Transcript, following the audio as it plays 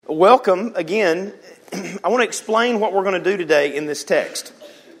Welcome again. I want to explain what we're going to do today in this text.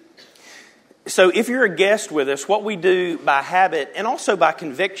 So if you're a guest with us, what we do by habit and also by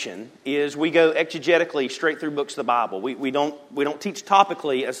conviction is we go exegetically straight through books of the Bible. We don't teach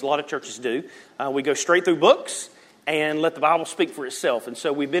topically as a lot of churches do. We go straight through books and let the Bible speak for itself. And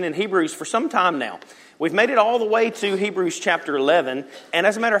so we've been in Hebrews for some time now. We've made it all the way to Hebrews chapter 11. And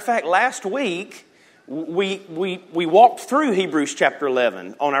as a matter of fact, last week we walked through Hebrews chapter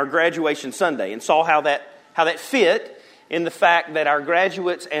 11 on our graduation Sunday and saw how that fit in the fact that our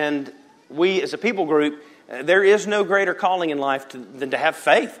graduates and we as a people group, there is no greater calling in life than to have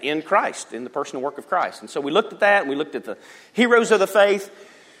faith in Christ, in the person and work of Christ. And so we looked at that, and we looked at the heroes of the faith.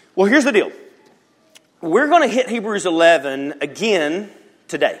 Well, here's the deal. We're going to hit Hebrews 11 again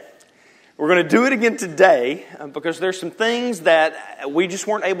today. We're going to do it again today because there's some things that we just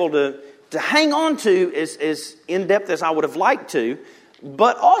weren't able to hang on to as in-depth as I would have liked to,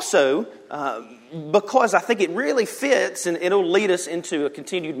 but also because I think it really fits and it'll lead us into a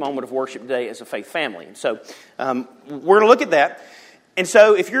continued moment of worship today as a faith family. And so we're going to look at that. And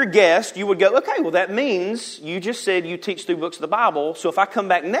so if you're a guest, you would go, okay, well that means you just said you teach through books of the Bible, so if I come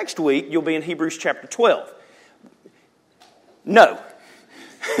back next week, you'll be in Hebrews chapter 12. No.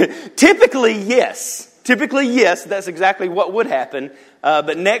 Typically, yes. That's exactly what would happen.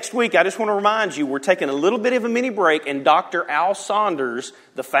 But next week, I just want to remind you, we're taking a little bit of a mini break, and Dr. Al Saunders,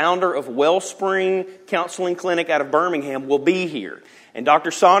 the founder of Wellspring Counseling Clinic out of Birmingham, will be here. And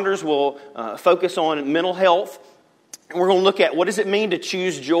Dr. Saunders will focus on mental health, and we're going to look at what does it mean to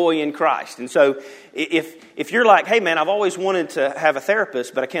choose joy in Christ. And so if you're like, hey man, I've always wanted to have a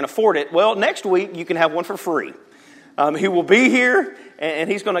therapist, but I can't afford it, well, next week you can have one for free. He will be here, and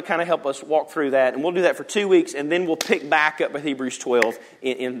he's going to kind of help us walk through that. And we'll do that for 2 weeks, and then we'll pick back up with Hebrews 12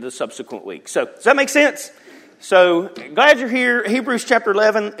 in the subsequent week. So does that make sense? So glad you're here. Hebrews chapter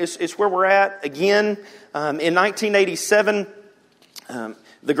 11 is where we're at. Again, in 1987,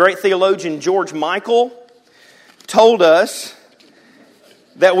 the great theologian George Michael told us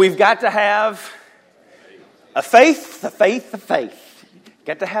that we've got to have a faith.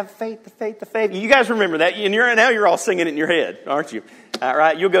 Got to have faith, the faith. You guys remember that, and now you're all singing it in your head, aren't you? All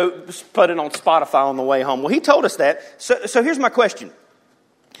right, you'll go put it on Spotify on the way home. Well, he told us that. So here's my question.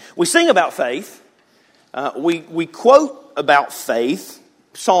 We sing about faith. We quote about faith,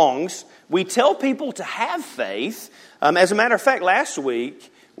 songs. We tell people to have faith. As a matter of fact, last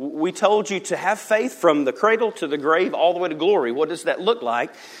week, we told you to have faith from the cradle to the grave all the way to glory. What does that look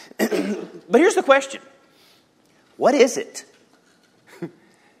like? But here's the question. What is it?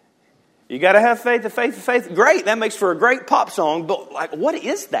 You got to have faith, the faith. Great, that makes for a great pop song, but what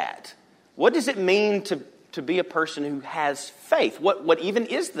is that? What does it mean to be a person who has faith? What even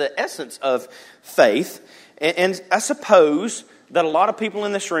is the essence of faith? And I suppose that a lot of people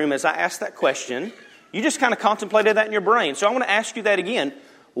in this room, as I asked that question, you just kind of contemplated that in your brain. So I want to ask you that again.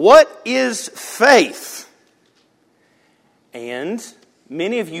 What is faith? And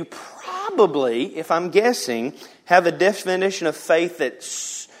many of you probably, if I'm guessing, have a definition of faith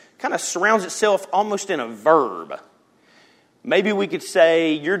that's kind of surrounds itself almost in a verb. Maybe we could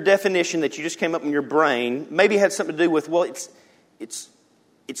say your definition that you just came up in your brain maybe had something to do with, well, it's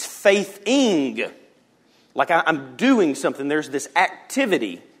faithing. Like I'm doing something. There's this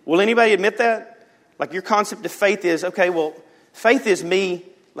activity. Will anybody admit that? Like your concept of faith is, okay, well, faith is me,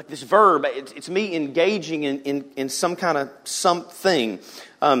 like this verb. It's me engaging in some kind of something.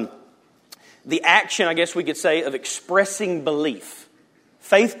 The action, I guess we could say, of expressing belief.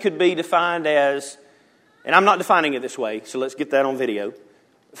 Faith could be defined as, and I'm not defining it this way, so let's get that on video.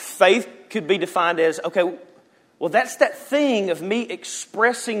 Faith could be defined as, okay, well, that's that thing of me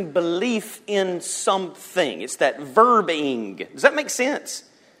expressing belief in something. It's that verbing. Does that make sense?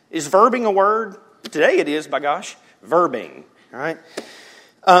 Is verbing a word? Today it is, by gosh. Verbing. All right?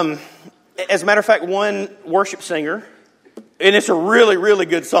 As a matter of fact, one worship singer, and it's a really, really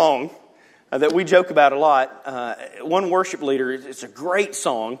good song, that we joke about a lot. One worship leader, it's a great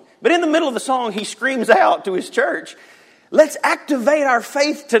song, but in the middle of the song, he screams out to his church, let's activate our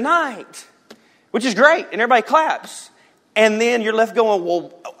faith tonight, which is great, and everybody claps. And then you're left going,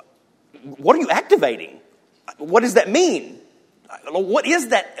 well, what are you activating? What does that mean? What is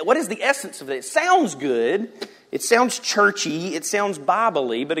that? What is the essence of it? It sounds good, it sounds churchy, it sounds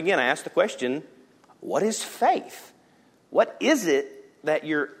Bible-y, but again, I ask the question, what is faith? What is it that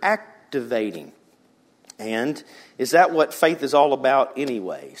you're activating? And is that what faith is all about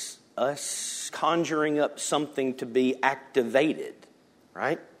anyways? Us conjuring up something to be activated,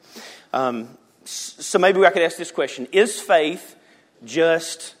 right? So maybe I could ask this question. Is faith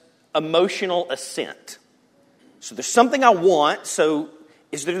just emotional assent? So there's something I want, so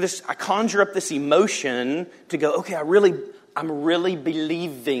is there this, I conjure up this emotion to go, okay, I'm really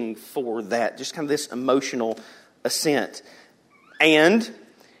believing for that. Just kind of this emotional assent. And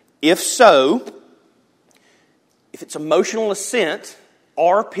if so, if it's emotional assent,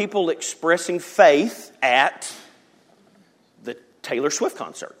 are people expressing faith at the Taylor Swift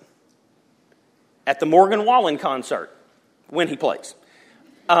concert? At the Morgan Wallen concert, when he plays?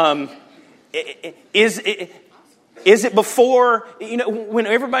 Is it before, when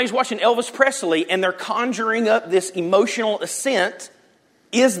everybody's watching Elvis Presley and they're conjuring up this emotional assent,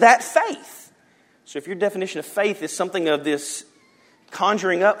 is that faith? So if your definition of faith is something of this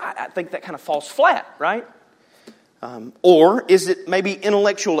conjuring up, I think that kind of falls flat, right? Or is it maybe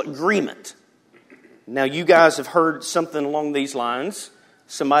intellectual agreement? Now, you guys have heard something along these lines.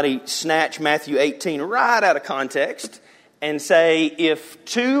 Somebody snatch Matthew 18 right out of context and say, if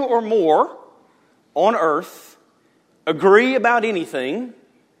two or more on earth agree about anything,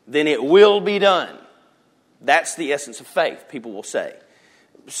 then it will be done. That's the essence of faith, people will say.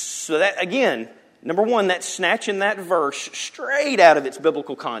 So that, again, number one, that's snatching that verse straight out of its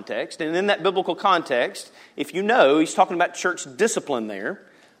biblical context. And in that biblical context, if you know, he's talking about church discipline there.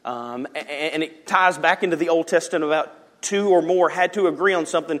 And it ties back into the Old Testament about two or more had to agree on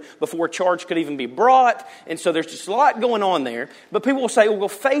something before a charge could even be brought. And so there's just a lot going on there. But people will say, well,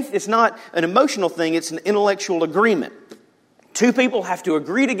 faith is not an emotional thing, it's an intellectual agreement. Two people have to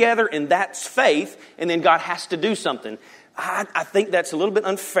agree together, and that's faith, and then God has to do something. I think that's a little bit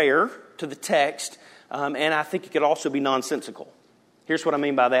unfair to the text, and I think it could also be nonsensical. Here's what I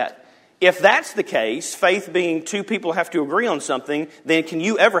mean by that. If that's the case, faith being two people have to agree on something, then can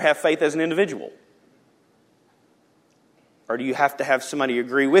you ever have faith as an individual? Or do you have to have somebody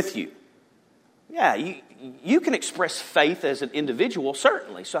agree with you? Yeah, you can express faith as an individual,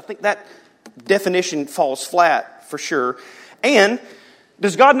 certainly. So I think that definition falls flat for sure. And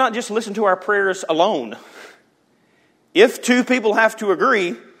does God not just listen to our prayers alone? If two people have to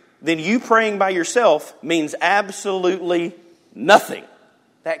agree, then you praying by yourself means absolutely nothing.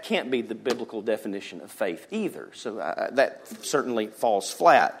 That can't be the biblical definition of faith either. So that certainly falls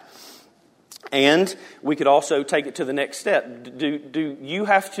flat. And we could also take it to the next step. Do you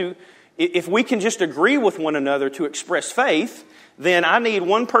have to, if we can just agree with one another to express faith, then I need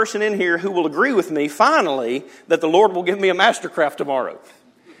one person in here who will agree with me, finally, that the Lord will give me a mastercraft tomorrow.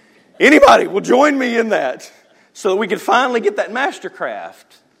 Anybody will join me in that so that we can finally get that mastercraft.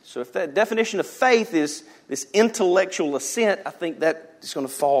 So if that definition of faith is this intellectual assent, I think that is going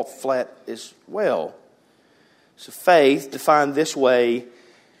to fall flat as well. So faith, defined this way,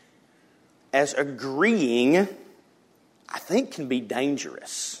 as agreeing, I think can be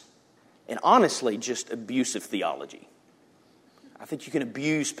dangerous. And honestly, just abusive theology. I think you can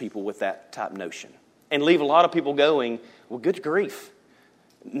abuse people with that type notion. And leave a lot of people going, well, good grief.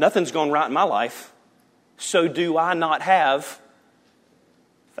 Nothing's gone right in my life. So do I not have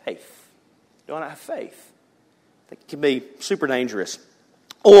faith? Do I not have faith? I think it can be super dangerous.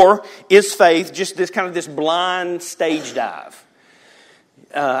 Or is faith just this blind stage dive?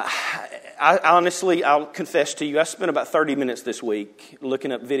 I'll confess to you, I spent about 30 minutes this week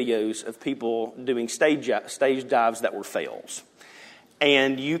looking up videos of people doing stage dives that were fails.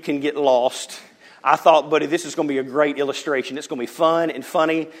 And you can get lost. I thought, buddy, this is going to be a great illustration. It's going to be fun and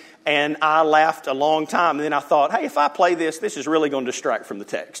funny. And I laughed a long time. And then I thought, hey, if I play this is really going to distract from the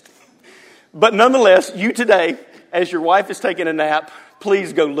text. But nonetheless, you today, as your wife is taking a nap,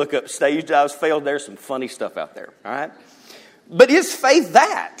 please go look up stage dives failed. There's some funny stuff out there. All right? But is faith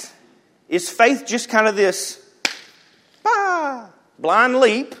that? Is faith just kind of this blind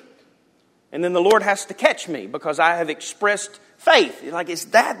leap, and then the Lord has to catch me because I have expressed faith? Like, is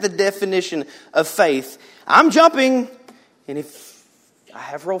that the definition of faith? I'm jumping, and if I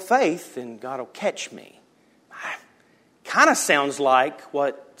have real faith, then God will catch me. Kind of sounds like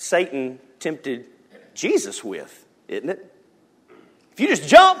what Satan tempted Jesus with, isn't it? If you just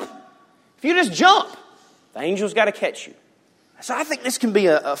jump, the angel's got to catch you. So I think this can be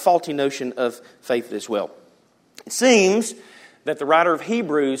a faulty notion of faith as well. It seems that the writer of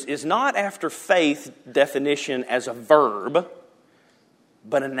Hebrews is not after faith definition as a verb,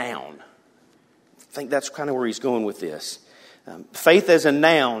 but a noun. I think that's kind of where he's going with this. Faith as a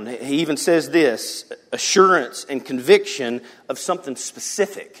noun, he even says this, assurance and conviction of something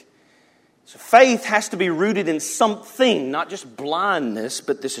specific. So faith has to be rooted in something, not just blindness,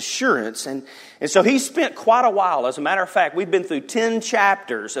 but this assurance. And so he spent quite a while. As a matter of fact, we've been through 10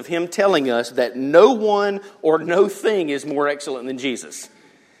 chapters of him telling us that no one or no thing is more excellent than Jesus.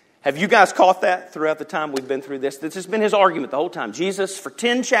 Have you guys caught that throughout the time we've been through this? This has been his argument the whole time. Jesus, for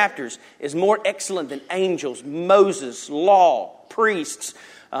 10 chapters, is more excellent than angels, Moses, law, priests,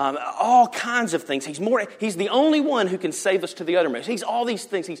 all kinds of things. He's the only one who can save us to the uttermost. He's all these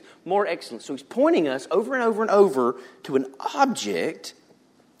things. He's more excellent. So he's pointing us over and over and over to an object.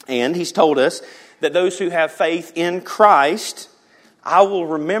 And he's told us that those who have faith in Christ, I will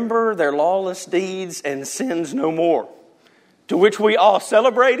remember their lawless deeds and sins no more. To which we all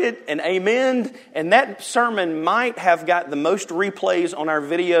celebrated and amened. And that sermon might have got the most replays on our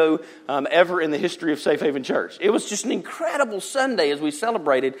video ever in the history of Safe Haven Church. It was just an incredible Sunday as we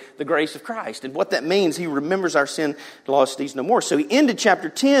celebrated the grace of Christ. And what that means, he remembers our sin, lost deeds no more. So he ended chapter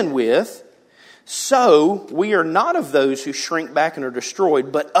 10 with, so we are not of those who shrink back and are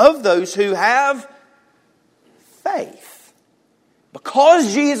destroyed, but of those who have faith.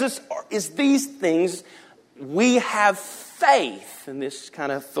 Because Jesus is these things, we have faith, and this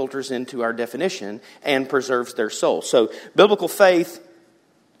kind of filters into our definition, and preserves their soul. So, biblical faith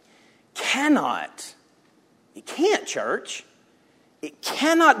cannot, church, it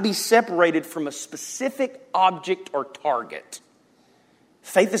cannot be separated from a specific object or target.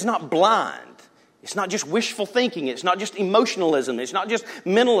 Faith is not blind. It's not just wishful thinking. It's not just emotionalism. It's not just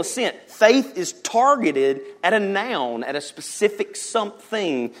mental assent. Faith is targeted at a noun, at a specific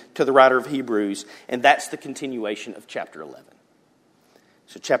something to the writer of Hebrews. And that's the continuation of chapter 11.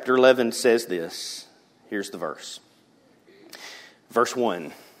 So chapter 11 says this. Here's the verse. Verse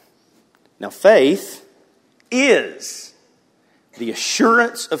 1. Now faith is the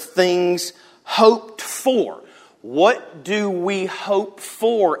assurance of things hoped for. What do we hope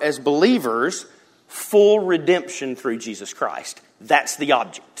for as believers? Full redemption through Jesus Christ. That's the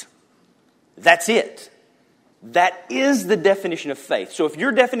object. That's it. That is the definition of faith. So if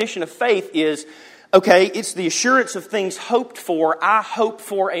your definition of faith is, okay, it's the assurance of things hoped for, I hope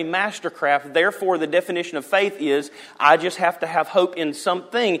for a mastercraft, therefore the definition of faith is, I just have to have hope in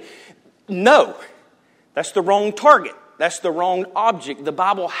something. No, that's the wrong target. That's the wrong object. The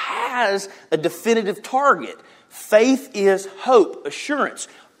Bible has a definitive target. Faith is hope, assurance.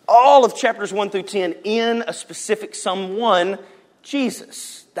 All of chapters 1 through 10 in a specific someone,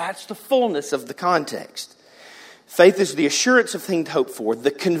 Jesus. That's the fullness of the context. Faith is the assurance of things hoped for,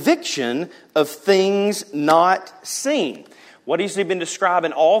 the conviction of things not seen. What has he been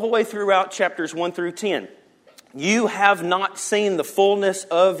describing all the way throughout chapters 1 through 10? You have not seen the fullness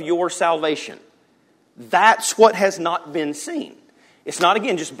of your salvation. That's what has not been seen. It's not,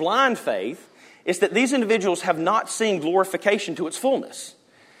 again, just blind faith. It's that these individuals have not seen glorification to its fullness.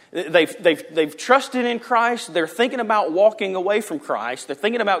 They've trusted in Christ. They're thinking about walking away from Christ. They're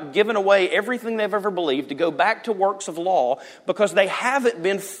thinking about giving away everything they've ever believed to go back to works of law because they haven't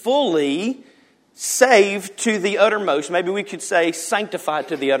been fully saved to the uttermost. Maybe we could say sanctified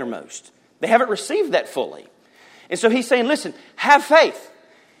to the uttermost. They haven't received that fully. And so he's saying, listen, have faith.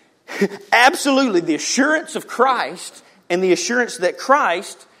 Absolutely, the assurance of Christ and the assurance that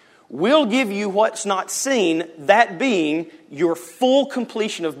Christ will give you what's not seen, that being your full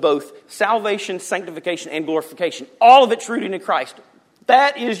completion of both salvation, sanctification, and glorification. All of it's rooted in Christ.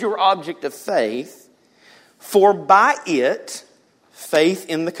 That is your object of faith. For by it, faith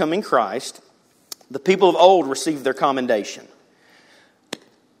in the coming Christ, the people of old received their commendation.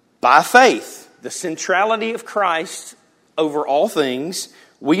 By faith, the centrality of Christ over all things,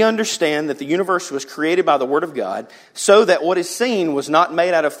 we understand that the universe was created by the Word of God, so that what is seen was not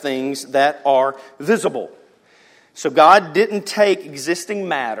made out of things that are visible. So God didn't take existing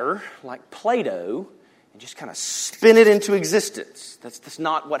matter, like Play-Doh, and just kind of spin it into existence. That's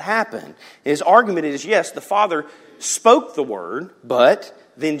not what happened. His argument is, yes, the Father spoke the Word, but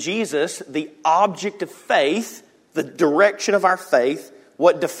then Jesus, the object of faith, the direction of our faith,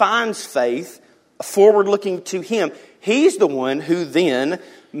 what defines faith, forward-looking to Him, He's the one who then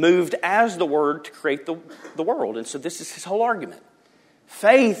moved as the Word to create the world. And so this is his whole argument.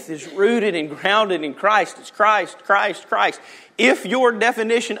 Faith is rooted and grounded in Christ. It's Christ, Christ, Christ. If your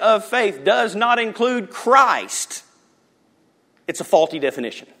definition of faith does not include Christ, it's a faulty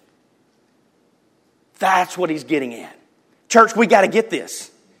definition. That's what he's getting at. Church, we got to get this.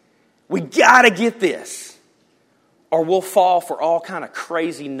 We got to get this. Or we'll fall for all kind of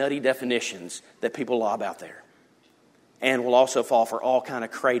crazy, nutty definitions that people lob out there. And we'll also fall for all kind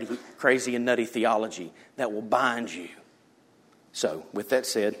of crazy and nutty theology that will bind you. So, with that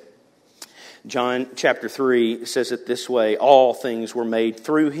said, John chapter 3 says it this way: all things were made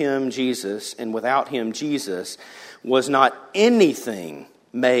through Him, Jesus, and without Him, Jesus, was not anything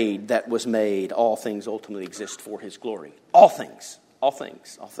made that was made. All things ultimately exist for His glory. All things. All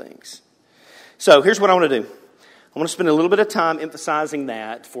things. All things. So, here's what I want to do. I want to spend a little bit of time emphasizing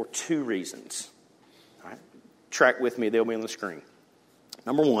that for two reasons. Track with me, they'll be on the screen.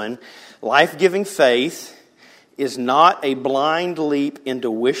 Number one, life-giving faith is not a blind leap into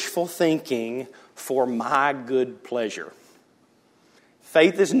wishful thinking for my good pleasure.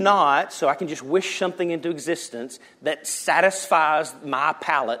 Faith is not so I can just wish something into existence that satisfies my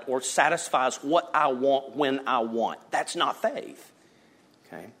palate or satisfies what I want when I want. That's not faith.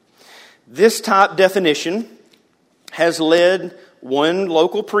 Okay. This type definition has led one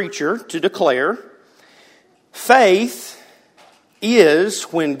local preacher to declare, faith is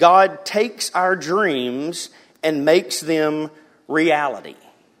when God takes our dreams and makes them reality.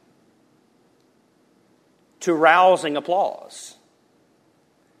 To rousing applause.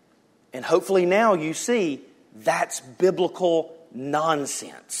 And hopefully now you see that's biblical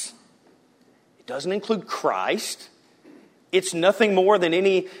nonsense. It doesn't include Christ. It's nothing more than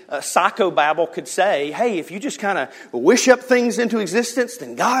any psychobabble could say, hey, if you just kind of wish up things into existence,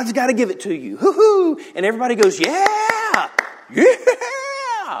 then God's got to give it to you. Hoo-hoo! And everybody goes, yeah!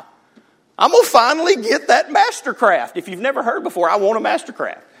 Yeah! I'm going to finally get that Mastercraft. If you've never heard before, I want a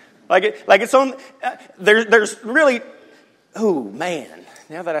Mastercraft. Like it's on, there's really, oh man,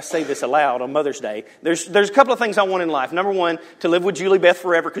 now that I say this aloud on Mother's Day, there's a couple of things I want in life. Number one, to live with Julie Beth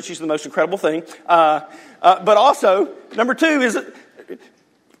forever because she's the most incredible thing. But also, number two is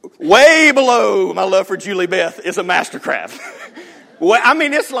way below my love for Julie Beth is a Mastercraft. I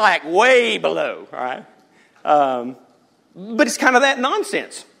mean, it's like way below, all right? But it's kind of that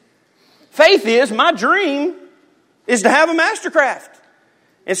nonsense. Faith is, my dream is to have a Mastercraft.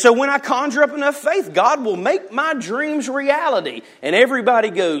 And so when I conjure up enough faith, God will make my dreams reality. And everybody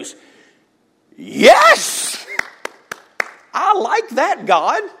goes, yes! I like that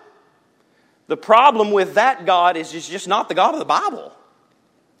God. The problem with that God is it's just not the God of the Bible.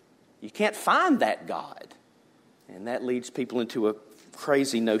 You can't find that God. And that leads people into a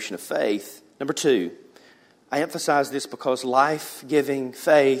crazy notion of faith. Number two, I emphasize this because life-giving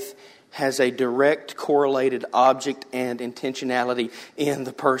faith has a direct correlated object and intentionality in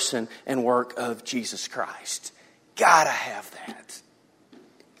the person and work of Jesus Christ. Gotta have that.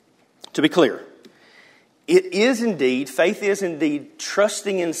 To be clear, faith is indeed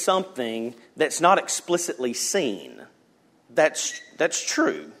trusting in something that's not explicitly seen. That's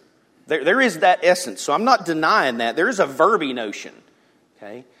true. There is that essence. So I'm not denying that. There is a verby notion.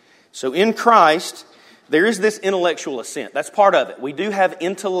 Okay? So in Christ, there is this intellectual assent. That's part of it. We do have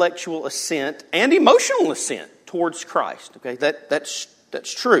intellectual assent and emotional assent towards Christ. Okay, that's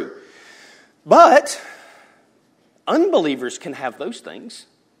true. But unbelievers can have those things,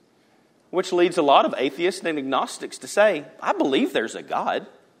 which leads a lot of atheists and agnostics to say, I believe there's a God.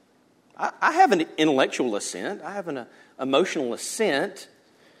 I have an intellectual assent. I have an emotional assent.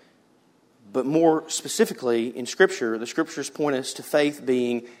 But more specifically in Scripture, the Scriptures point us to faith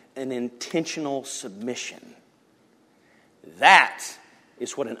being an intentional submission. That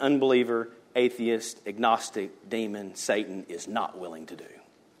is what an unbeliever, atheist, agnostic, demon, Satan is not willing to do.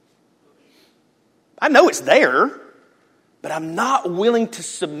 I know it's there, but I'm not willing to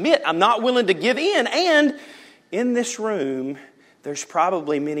submit. I'm not willing to give in. And in this room, there's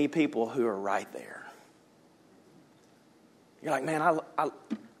probably many people who are right there. You're like, man,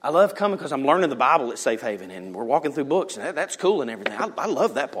 I love coming because I'm learning the Bible at Safe Haven and we're walking through books and that's cool and everything. I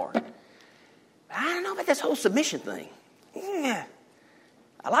love that part. But I don't know about this whole submission thing. Yeah.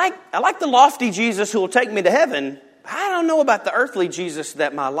 I like the lofty Jesus who will take me to heaven. I don't know about the earthly Jesus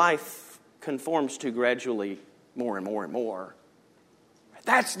that my life conforms to gradually more and more and more.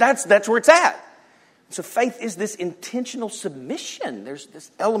 That's where it's at. So faith is this intentional submission. There's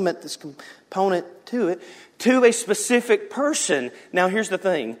this element, this component to it, to a specific person. Now here's the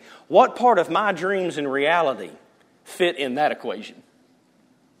thing. What part of my dreams and reality fit in that equation?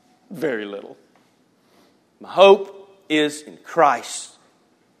 Very little. My hope is in Christ.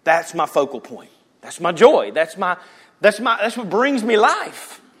 That's my focal point. That's my joy. That's what brings me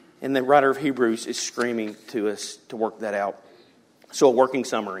life. And the writer of Hebrews is screaming to us to work that out. So a working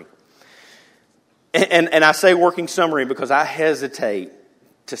summary. And I say working summary because I hesitate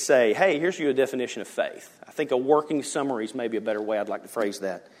to say, hey, here's you a definition of faith. I think a working summary is maybe a better way I'd like to phrase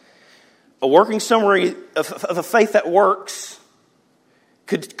that. A working summary of a faith that works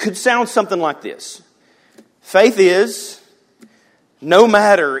could sound something like this. Faith is, no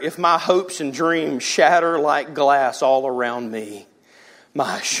matter if my hopes and dreams shatter like glass all around me,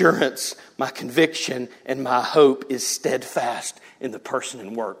 my assurance, my conviction, and my hope is steadfast in the person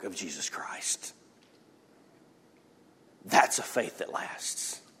and work of Jesus Christ. That's a faith that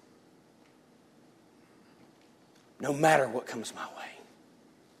lasts. No matter what comes my way.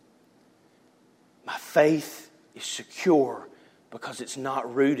 My faith is secure because it's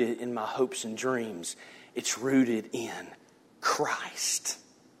not rooted in my hopes and dreams. It's rooted in Christ.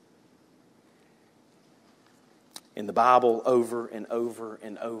 in the Bible over and over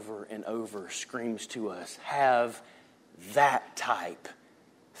and over and over screams to us, have that type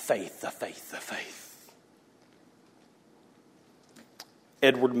faith, the faith, the faith.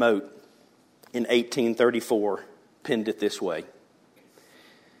 Edward Mote in 1834 penned it this way.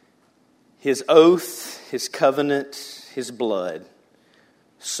 His oath, his covenant, his blood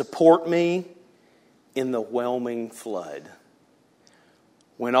support me in the whelming flood.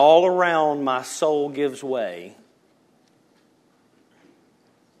 When all around my soul gives way,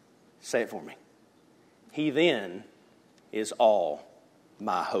 say it for me. He then is all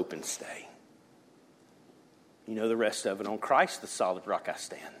my hope and stay. You know the rest of it. On Christ, the solid rock I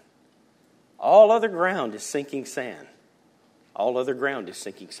stand. All other ground is sinking sand. All other ground is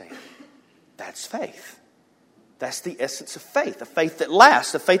sinking sand. That's faith. That's the essence of faith. A faith that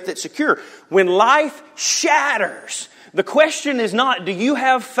lasts, a faith that's secure. When life shatters, the question is not, do you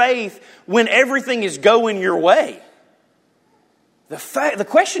have faith when everything is going your way? The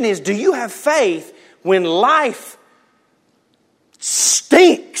question is, do you have faith when life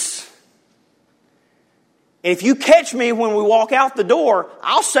stinks? And if you catch me when we walk out the door,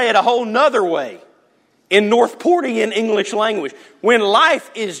 I'll say it a whole nother way in Northportian English language. When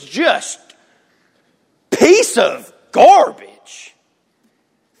life is just piece of garbage,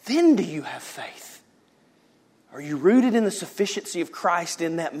 then do you have faith? Are you rooted in the sufficiency of Christ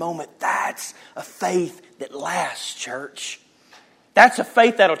in that moment? That's a faith that lasts, church. That's a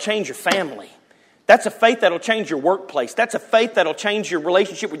faith that'll change your family. That's a faith that'll change your workplace. That's a faith that'll change your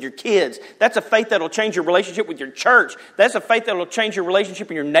relationship with your kids. That's a faith that'll change your relationship with your church. That's a faith that'll change your relationship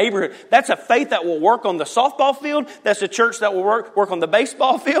in your neighborhood. That's a faith that will work on the softball field. That's a church that will work on the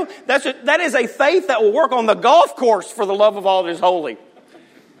baseball field. That is a faith that will work on the golf course for the love of all that is holy.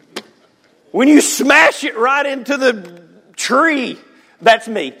 When you smash it right into the tree, that's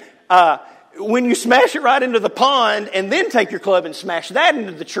me. When you smash it right into the pond and then take your club and smash that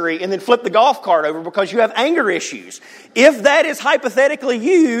into the tree and then flip the golf cart over because you have anger issues. If that is hypothetically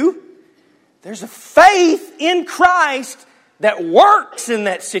you, there's a faith in Christ that works in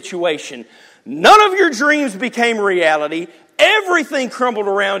that situation. None of your dreams became reality. Everything crumbled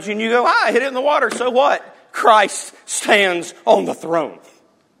around you and you go, I hit it in the water, so what? Christ stands on the throne.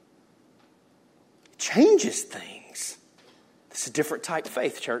 It changes things. It's a different type of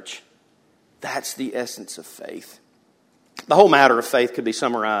faith, church. That's the essence of faith. The whole matter of faith could be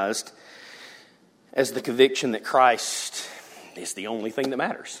summarized as the conviction that Christ is the only thing that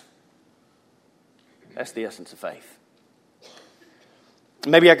matters. That's the essence of faith.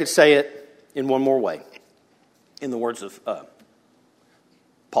 Maybe I could say it in one more way. In the words of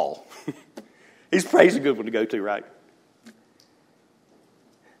Paul. He's a good one to go to, right?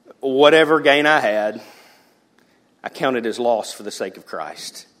 Whatever gain I had, I counted as loss for the sake of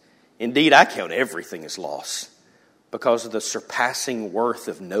Christ. Indeed, I count everything as loss because of the surpassing worth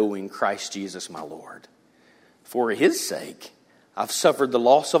of knowing Christ Jesus my Lord. For His sake, I've suffered the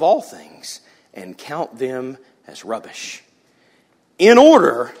loss of all things and count them as rubbish, in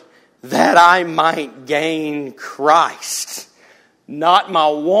order that I might gain Christ. Not my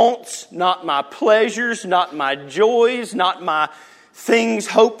wants, not my pleasures, not my joys, not my things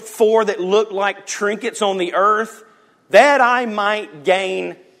hoped for that look like trinkets on the earth, that I might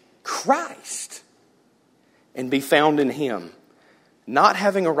gain Christ and be found in Him, not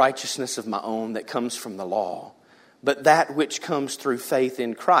having a righteousness of my own that comes from the law, but that which comes through faith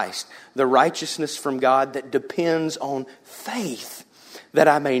in Christ, the righteousness from God that depends on faith, that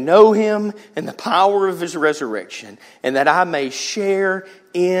I may know Him and the power of His resurrection, and that I may share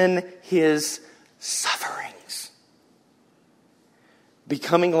in His sufferings,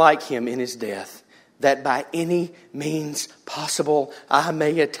 becoming like Him in His death, that by any means possible I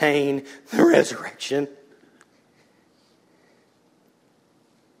may attain the resurrection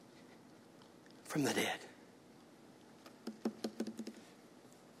from the dead.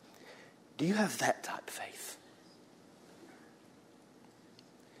 Do you have that type of faith?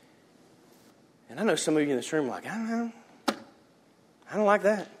 And I know some of you in this room are like, I don't know. I don't like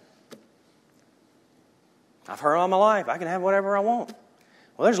that. I've heard all my life, I can have whatever I want.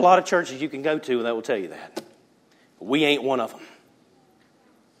 Well, there's a lot of churches you can go to that will tell you that. But we ain't one of them.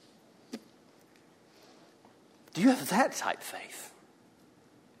 Do you have that type of faith?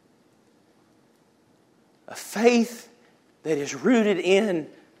 A faith that is rooted in,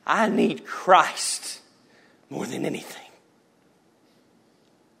 I need Christ more than anything.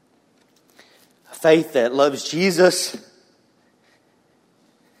 A faith that loves Jesus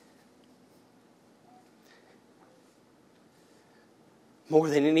more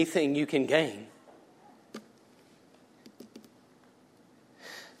than anything you can gain.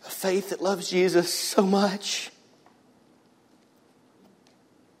 A faith that loves Jesus so much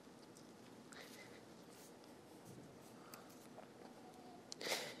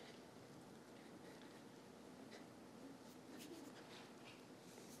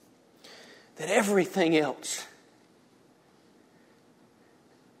that everything else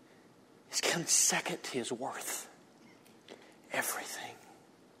is come second to His worth. Everything.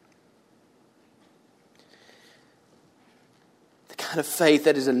 The kind of faith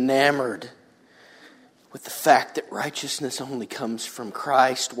that is enamored with the fact that righteousness only comes from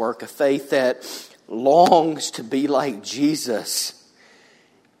Christ's work. A faith that longs to be like Jesus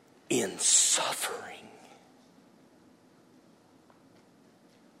in suffering.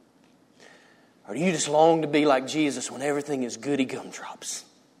 Or do you just long to be like Jesus when everything is goody gumdrops?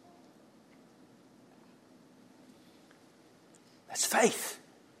 That's faith.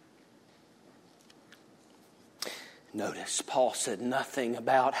 Notice, Paul said nothing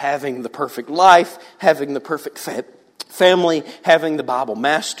about having the perfect life, having the perfect family, having the Bible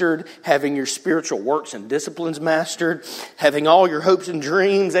mastered, having your spiritual works and disciplines mastered, having all your hopes and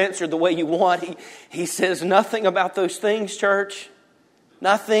dreams answered the way you want. He says nothing about those things, church.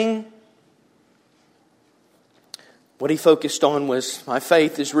 Nothing. What he focused on was, my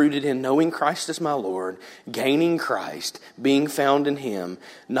faith is rooted in knowing Christ as my Lord, gaining Christ, being found in Him,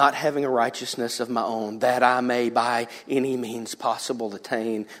 not having a righteousness of my own, that I may by any means possible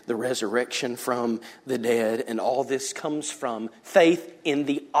attain the resurrection from the dead. And all this comes from faith in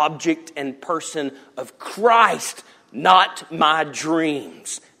the object and person of Christ, not my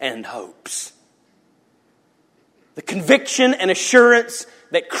dreams and hopes. The conviction and assurance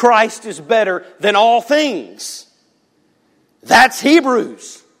that Christ is better than all things. That's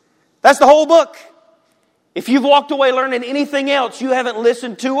Hebrews. That's the whole book. If you've walked away learning anything else, you haven't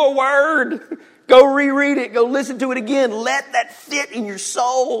listened to a word. Go reread it. Go listen to it again. Let that fit in your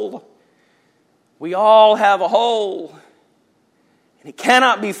soul. We all have a hole. And it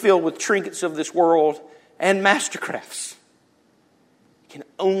cannot be filled with trinkets of this world and mastercrafts. It can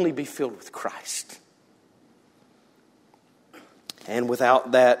only be filled with Christ. And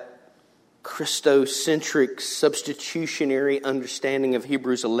without that Christocentric, substitutionary understanding of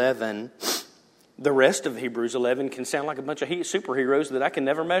Hebrews 11, the rest of Hebrews 11 can sound like a bunch of superheroes that I can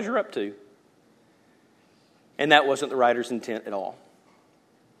never measure up to. And that wasn't the writer's intent at all.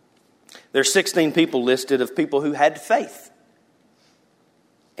 There's 16 people listed of people who had faith.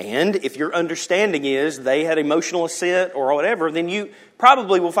 And if your understanding is they had emotional assent or whatever, then you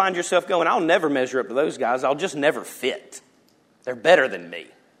probably will find yourself going, I'll never measure up to those guys. I'll just never fit. They're better than me.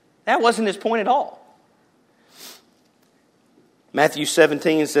 That wasn't his point at all. Matthew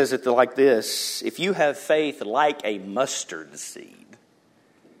 17 says it like this: if you have faith like a mustard seed,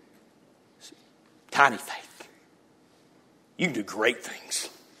 tiny faith, you can do great things.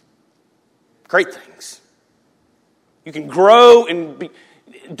 Great things. You can grow and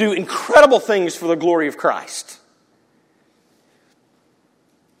do incredible things for the glory of Christ.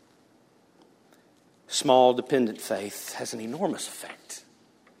 Small, dependent faith has an enormous effect.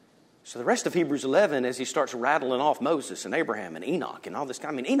 So the rest of Hebrews 11, as he starts rattling off Moses and Abraham and Enoch and all this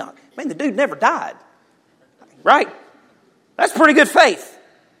kind, Enoch, the dude never died. Right? That's pretty good faith.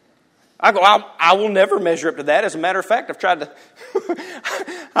 I will never measure up to that. As a matter of fact, I've tried to,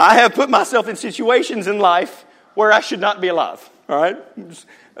 I have put myself in situations in life where I should not be alive. All right?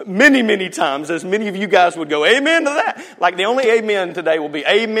 Many, many times, as many of you guys would go, amen to that. Like the only amen today will be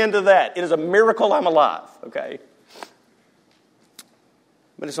amen to that. It is a miracle I'm alive. Okay?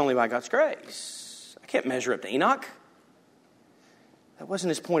 But it's only by God's grace. I can't measure up to Enoch. That wasn't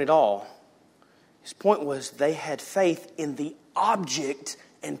his point at all. His point was they had faith in the object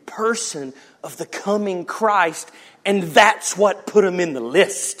and person of the coming Christ, and that's what put him in the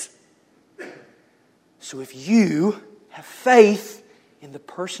list. So if you have faith in the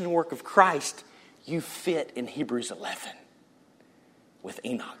person and work of Christ, you fit in Hebrews 11 with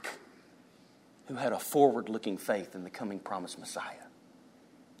Enoch, who had a forward-looking faith in the coming promised Messiah.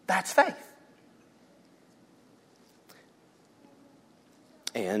 That's faith.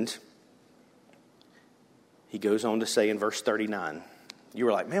 And he goes on to say in verse 39, you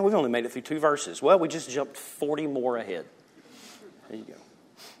were like, man, we've only made it through 2 verses. Well, we just jumped 40 more ahead. There you go.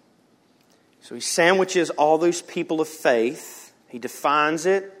 So he sandwiches all those people of faith. He defines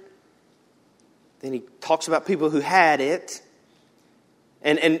it. Then he talks about people who had it.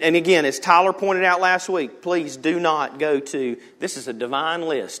 And again, as Tyler pointed out last week, please do not go to, this is a divine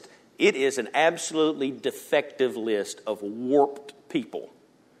list. It is an absolutely defective list of warped people.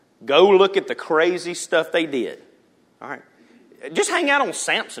 Go look at the crazy stuff they did. All right. Just hang out on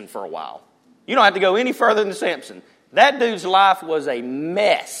Samson for a while. You don't have to go any further than Samson. That dude's life was a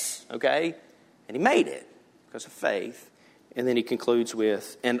mess, okay? And he made it because of faith. And then he concludes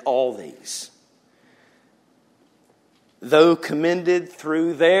with, and all these, though commended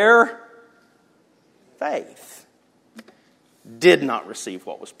through their faith, did not receive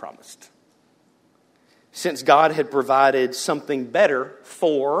what was promised. since God had provided something better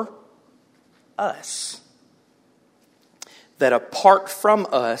for us. That apart from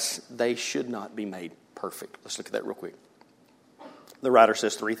us, they should not be made perfect. Let's look at that real quick. The writer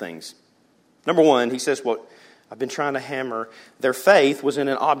says three things. Number one, he says what I've been trying to hammer. Their faith was in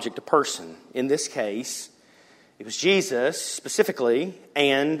an object, a person. In this case, it was Jesus specifically,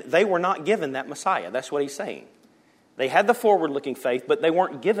 and they were not given that Messiah. That's what he's saying. They had the forward-looking faith, but they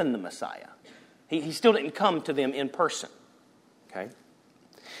weren't given the Messiah. He still didn't come to them in person. Okay?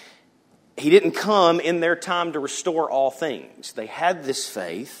 He didn't come in their time to restore all things. They had this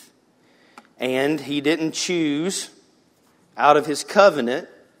faith, and he didn't choose out of his covenant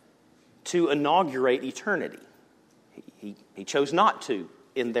to inaugurate eternity. He chose not to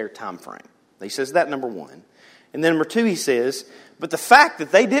in their time frame. He says that, number one. And then number two, he says, but the fact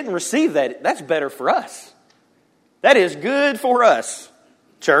that they didn't receive that, that's better for us. That is good for us,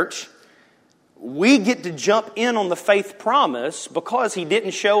 church. We get to jump in on the faith promise because he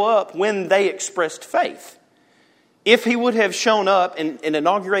didn't show up when they expressed faith. If he would have shown up and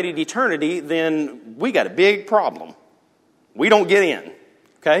inaugurated eternity, then we got a big problem. We don't get in,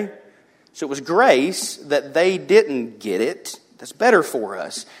 okay? So it was grace that they didn't get it. That's better for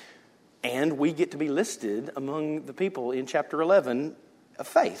us. And we get to be listed among the people in chapter 11 of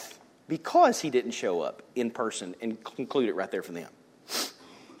faith because he didn't show up in person and conclude it right there for them.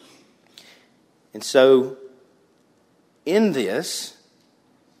 And so, in this,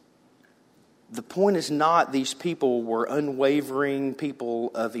 the point is not these people were unwavering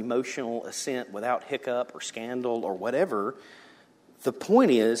people of emotional assent without hiccup or scandal or whatever. The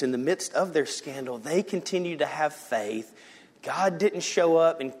point is, in the midst of their scandal, they continued to have faith. God didn't show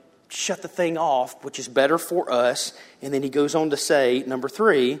up and shut the thing off, which is better for us. And then he goes on to say, number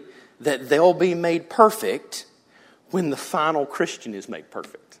three, that they'll be made perfect when the final Christian is made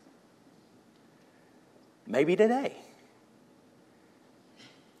perfect. Maybe today.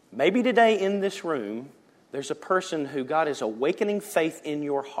 Maybe today in this room, there's a person who God is awakening faith in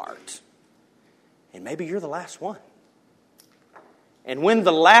your heart. And maybe you're the last one. And when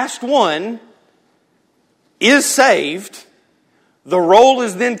the last one is saved, the roll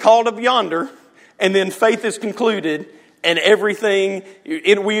is then called up yonder, and then faith is concluded, and everything,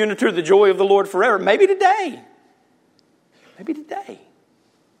 we enter the joy of the Lord forever. Maybe today. Maybe today.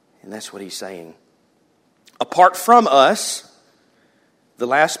 And that's what he's saying. Apart from us, the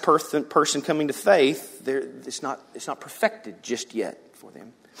last person coming to faith, it's not perfected just yet for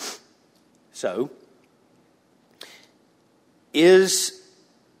them. So, is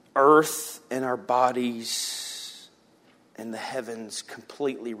earth and our bodies and the heavens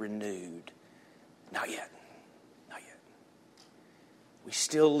completely renewed? Not yet. Not yet. We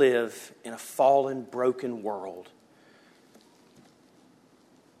still live in a fallen, broken world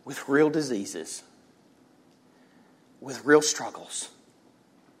with real diseases, with real struggles,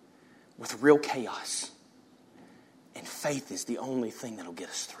 with real chaos. And faith is the only thing that'll get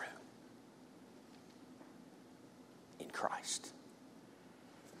us through. In Christ.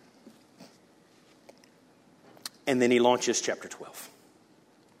 And then he launches chapter 12.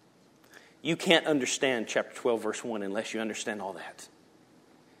 You can't understand chapter 12, verse 1 unless you understand all that.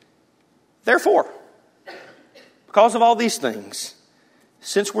 Therefore, because of all these things,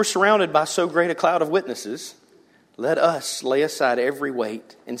 since we're surrounded by so great a cloud of witnesses, let us lay aside every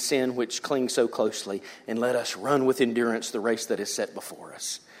weight and sin which clings so closely, and let us run with endurance the race that is set before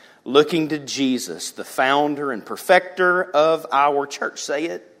us, looking to Jesus, the founder and perfecter of our church. Say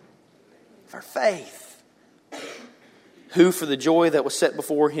it. Of our faith. Who for the joy that was set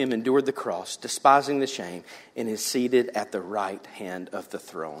before him endured the cross, despising the shame, and is seated at the right hand of the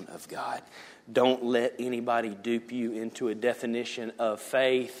throne of God. Don't let anybody dupe you into a definition of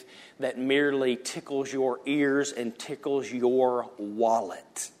faith that merely tickles your ears and tickles your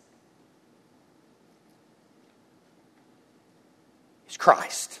wallet. It's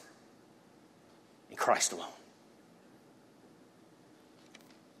Christ. And Christ alone.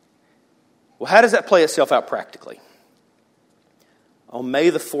 Well, how does that play itself out practically? On May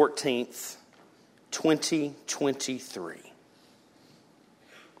the 14th, 2023,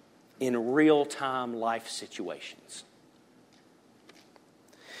 in real-time life situations.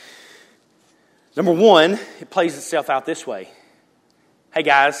 Number one, it plays itself out this way. Hey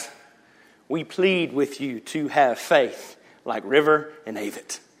guys, we plead with you to have faith like River and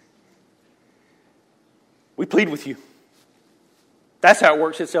Avett. We plead with you. That's how it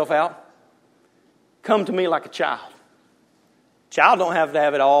works itself out. Come to me like a child. Child don't have to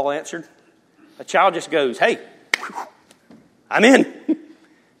have it all answered. A child just goes, hey, I'm in.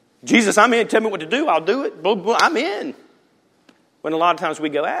 Jesus, I'm in. Tell me what to do. I'll do it. I'm in. When a lot of times we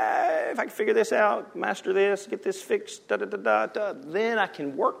go, if I can figure this out, master this, get this fixed, then I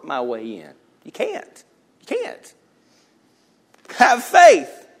can work my way in. You can't. You can't. Have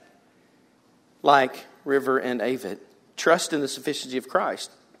faith. Like River and Avid. Trust in the sufficiency of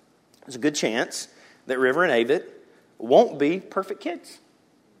Christ. There's a good chance that River and Avid won't be perfect kids.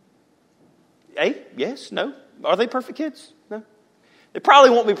 Yes? No? Are they perfect kids? No. They probably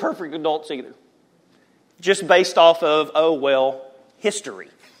won't be perfect adults either. Just based off of, history.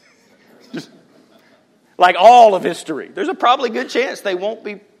 Just like all of history. There's a probably good chance they won't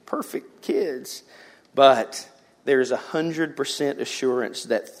be perfect kids. But there's 100% assurance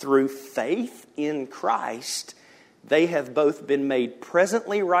that through faith in Christ, they have both been made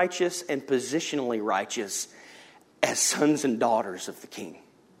presently righteous and positionally righteous as sons and daughters of the King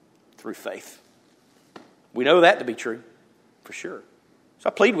through faith. We know that to be true, for sure. So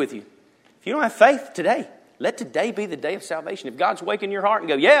I plead with you, if you don't have faith today, let today be the day of salvation. If God's waking your heart and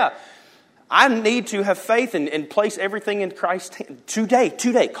go, I need to have faith and place everything in Christ's hand.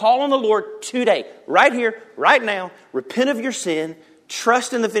 Today. Call on the Lord today. Right here, right now. Repent of your sin.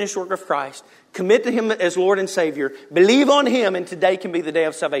 Trust in the finished work of Christ. Commit to Him as Lord and Savior. Believe on Him, and today can be the day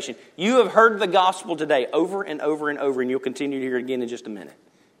of salvation. You have heard the gospel today over and over and over, and you'll continue to hear it again in just a minute.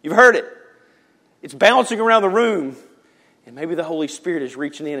 You've heard it. It's bouncing around the room. And maybe the Holy Spirit is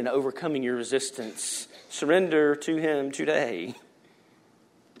reaching in and overcoming your resistance. Surrender to Him today.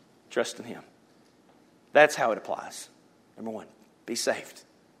 Trust in Him. That's how it applies. Number one, be saved.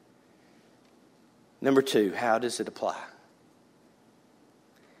 Number two, how does it apply?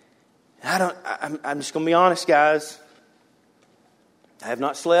 I'm just going to be honest, guys. I have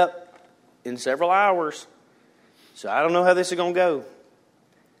not slept in several hours. So I don't know how this is going to go.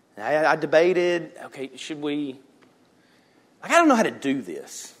 I debated, should we... I don't know how to do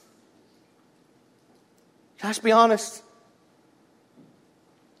this. Can I just be honest?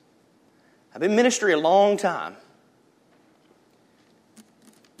 I've been in ministry a long time.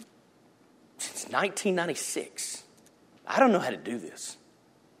 Since 1996. I don't know how to do this.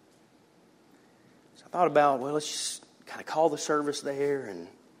 So I thought about, let's just kind of call the service there and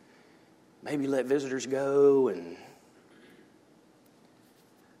maybe let visitors go. And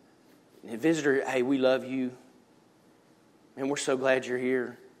visitor, hey, we love you. And we're so glad you're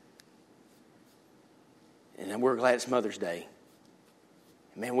here. And we're glad it's Mother's Day.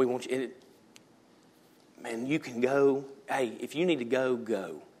 Man, we want you... Man, you can go. Hey, if you need to go,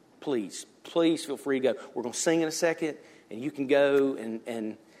 go. Please feel free to go. We're going to sing in a second, and you can go,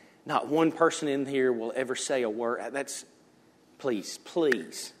 and not one person in here will ever say a word.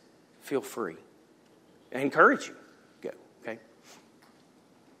 Please feel free. I encourage you. Go, okay?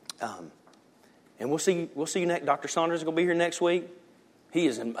 And we'll see you next. Dr. Saunders is going to be here next week.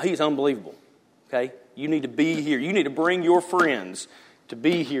 He's unbelievable. Okay? You need to be here. You need to bring your friends to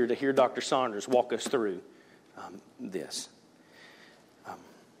be here to hear Dr. Saunders walk us through this.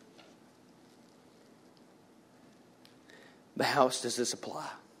 But how else does this apply?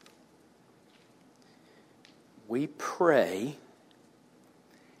 We pray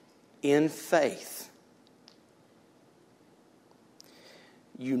in faith,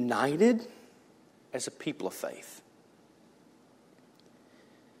 united as a people of faith.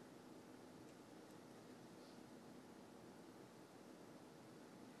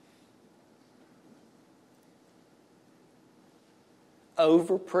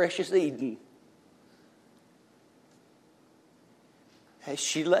 Over precious Eden, as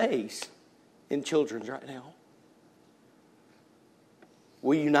she lays in children's right now,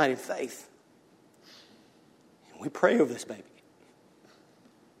 we unite in faith. And we pray over this baby.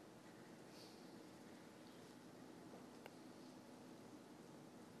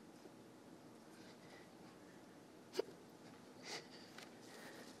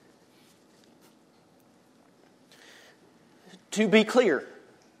 To be clear,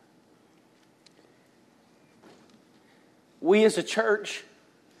 we as a church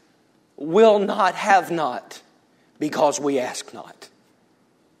will not have not because we ask not.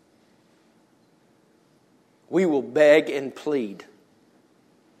 We will beg and plead.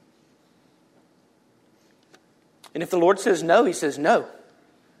 And if the Lord says no, He says no.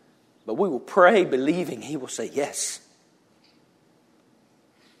 But we will pray believing He will say yes.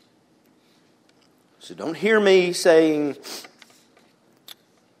 So don't hear me saying,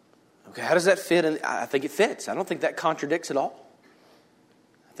 okay, how does that fit? And I think it fits. I don't think that contradicts at all.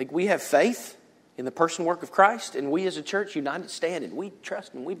 I think we have faith in the person and work of Christ, and we as a church united stand, and we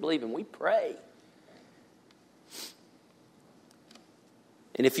trust and we believe and we pray.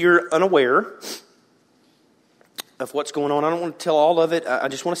 And if you're unaware of what's going on, I don't want to tell all of it. I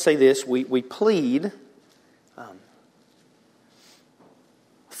just want to say this. We plead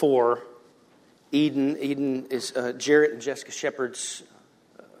for Eden. Eden is Jarrett and Jessica Shepard's.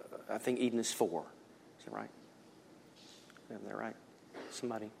 I think Eden is 4. Is that right? Isn't that right?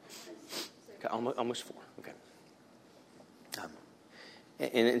 Somebody? Okay, almost 4. Okay.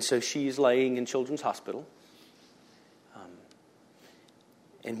 And so she's laying in Children's Hospital.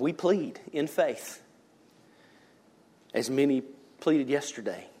 And we plead in faith, as many pleaded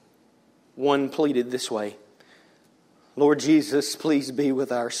yesterday. One pleaded this way: Lord Jesus, please be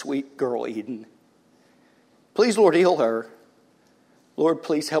with our sweet girl Eden. Please, Lord, heal her. Lord,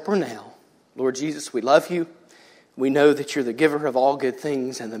 please help her now. Lord Jesus, we love you. We know that you're the giver of all good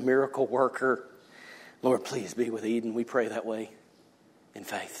things and the miracle worker. Lord, please be with Eden. We pray that way in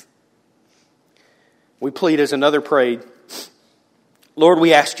faith. We plead as another prayed, Lord,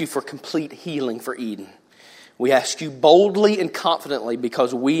 we ask you for complete healing for Eden. We ask you boldly and confidently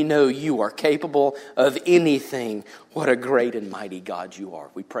because we know you are capable of anything. What a great and mighty God you are.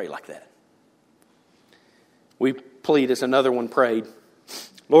 We pray like that. We plead as another one prayed,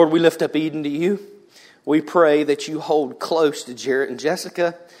 Lord, we lift up Eden to you. We pray that you hold close to Jarrett and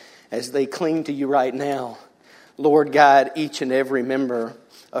Jessica as they cling to you right now. Lord, guide each and every member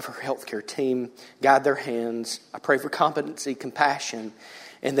of her healthcare team. Guide their hands. I pray for competency, compassion,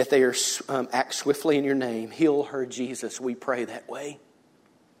 and that they act swiftly in your name. Heal her, Jesus. We pray that way.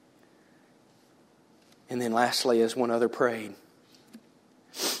 And then lastly, as one other prayed,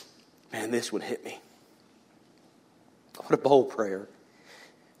 man, this one hit me. What a bold prayer.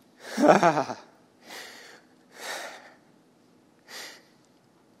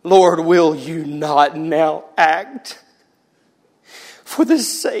 Lord, will you not now act for the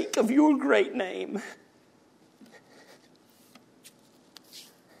sake of your great name?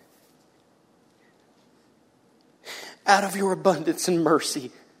 Out of your abundance and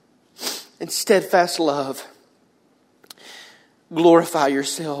mercy and steadfast love, glorify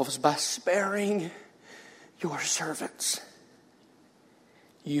yourselves by sparing your servants.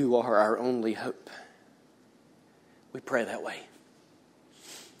 You are our only hope. We pray that way.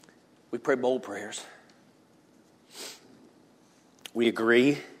 We pray bold prayers. We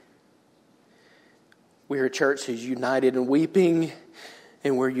agree. We are a church who's united in weeping,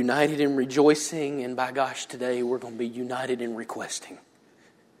 and we're united in rejoicing, and by gosh, today we're going to be united in requesting.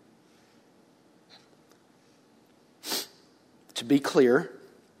 To be clear,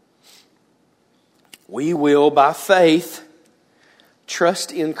 we will, by faith,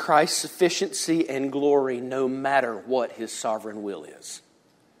 trust in Christ's sufficiency and glory no matter what His sovereign will is.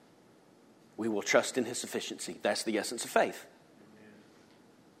 We will trust in His sufficiency. That's the essence of faith.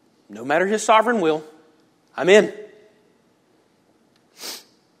 No matter His sovereign will, I'm in.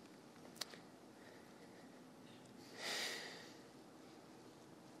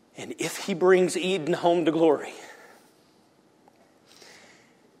 And if He brings Eden home to glory,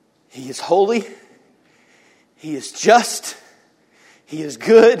 He is holy, He is just, He is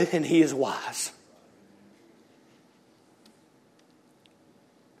good, and He is wise.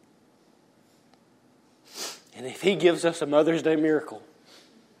 And if He gives us a Mother's Day miracle,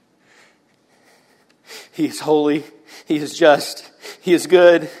 He is holy, He is just, He is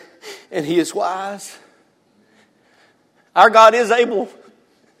good, and He is wise. Our God is able.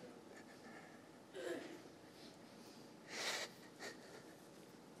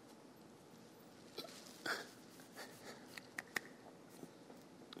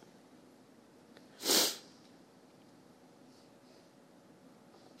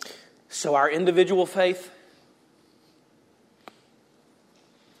 So our individual faith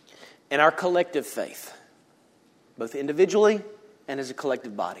and our collective faith, both individually and as a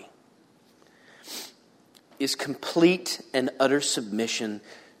collective body, is complete and utter submission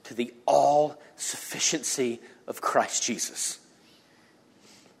to the all-sufficiency of Christ Jesus.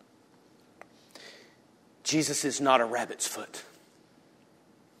 Jesus is not a rabbit's foot.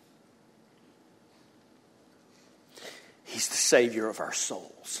 He's the Savior of our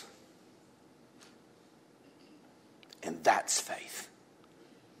souls. And that's faith.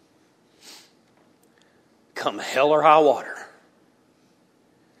 Come hell or high water,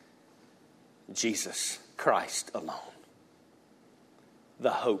 Jesus Christ alone, the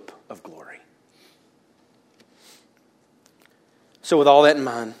hope of glory. So with all that in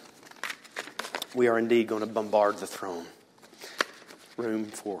mind, we are indeed going to bombard the throne room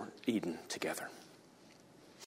for Eden together.